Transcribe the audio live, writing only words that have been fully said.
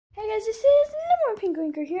guys, this is number one Pink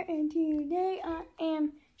Winker here, and today I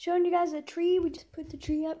am showing you guys a tree. We just put the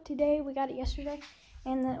tree up today. We got it yesterday,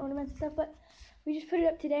 and the ornaments and stuff, but we just put it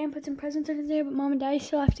up today and put some presents under there, but Mom and Daddy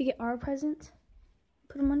still have to get our presents.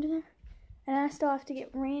 Put them under there. And I still have to get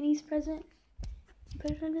Ranny's present.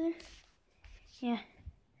 Put it under there.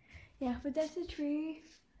 Yeah, but that's the tree.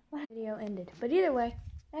 My video ended. But either way,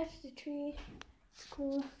 that's the tree. It's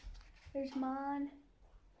cool. There's mine.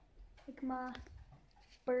 Like my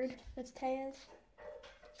bird. That's Taya's.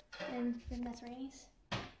 And then that's Ranny's.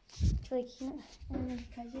 It's really cute. And then the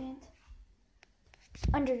president.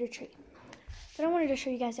 Under the tree. But I wanted to show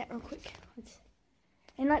you guys that real quick.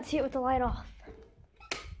 Let's see it with the light off.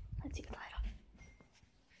 Let's see the light off.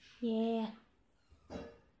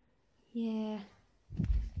 Yeah.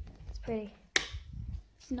 It's pretty.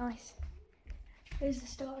 It's nice. There's the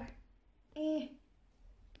star.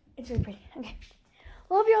 It's really pretty. Okay.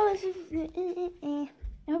 Well, I hope y'all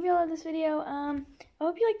I hope y'all love this video. I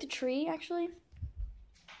hope you like the tree, actually.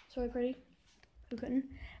 It's really pretty. Who couldn't?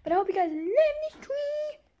 But I hope you guys love this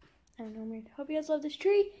tree. I don't know, weird. Hope you guys love this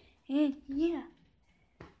tree. And yeah.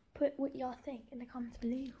 Put what y'all think in the comments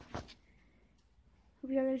below. Hope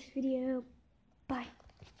you guys love this video.